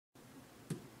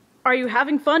Are you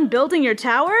having fun building your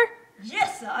tower?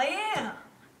 Yes, I am!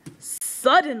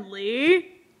 Suddenly...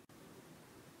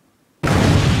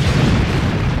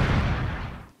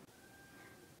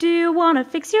 Do you want to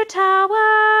fix your tower?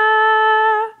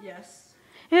 Yes.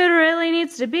 It really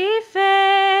needs to be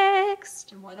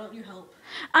fixed. And why don't you help?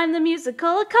 I'm the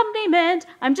musical accompaniment.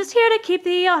 I'm just here to keep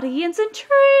the audience intrigued.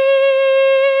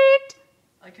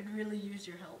 I could really use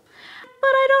your help. But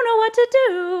I don't know what to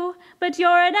do. But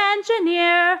you're an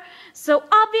engineer, so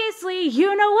obviously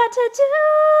you know what to do.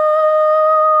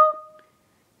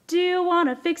 Do you want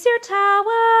to fix your tower?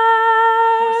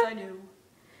 Of course I do.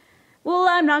 Well,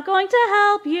 I'm not going to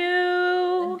help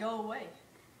you. Then go away.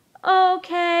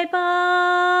 Okay,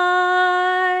 bye.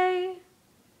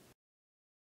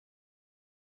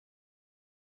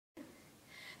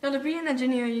 Now, to be an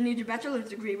engineer, you need your bachelor's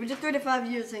degree, which is 3 to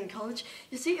 5 years in college.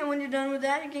 You see, and when you're done with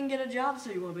that, you can get a job, so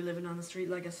you won't be living on the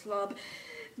street like a slob.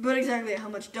 But exactly how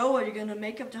much dough are you going to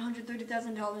make? Up to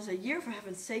 $130,000 a year, for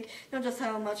heaven's sake. Not just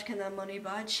how much can that money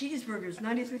buy? Cheeseburgers,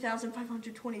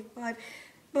 $93,525.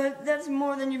 But that's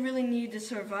more than you really need to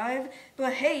survive.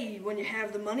 But hey, when you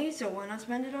have the money, so why not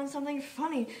spend it on something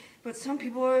funny? But some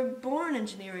people are born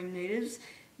engineering natives,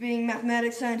 being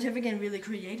mathematics, scientific, and really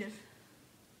creative.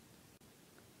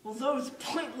 Well, those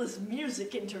pointless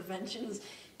music interventions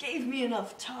gave me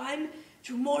enough time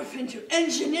to morph into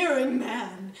engineering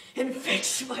man and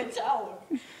fix my tower.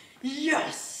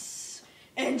 Yes!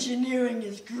 Engineering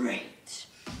is great.